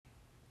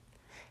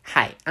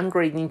I'm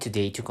writing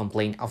today to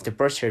complain of the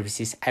poor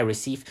services I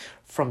received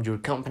from your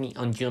company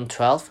on June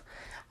 12th,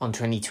 on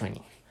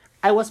 2020.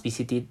 I was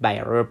visited by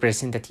a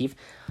representative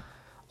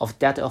of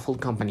that awful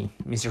company,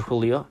 Mr.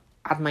 Julio,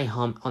 at my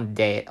home on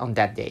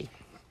that day.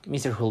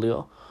 Mr.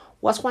 Julio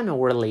was 1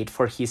 hour late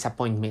for his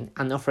appointment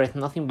and offered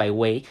nothing by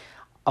way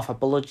of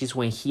apologies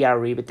when he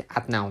arrived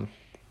at noon.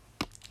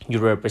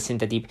 Your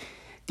representative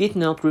did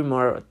not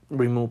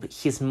remove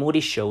his moody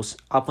shoes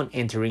upon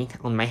entering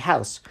on my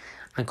house,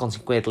 and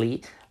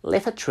consequently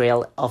left a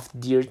trail of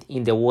dirt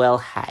in the well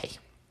high.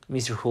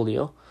 Mr.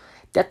 Julio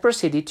that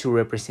proceeded to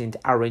represent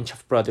a range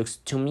of products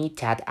to me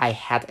that I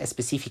had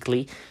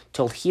specifically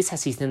told his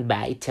assistant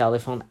by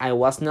telephone I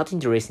was not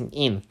interested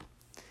in.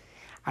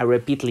 I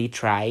repeatedly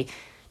tried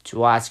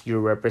to ask your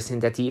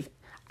representative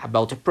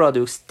about the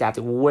products that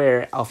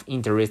were of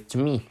interest to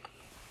me,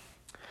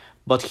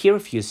 but he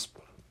refused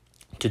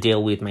to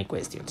deal with my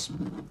questions.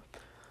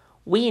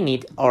 We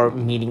ended our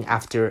meeting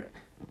after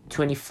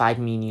 25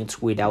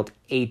 minutes without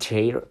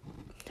either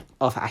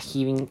of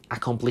having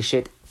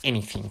accomplished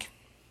anything.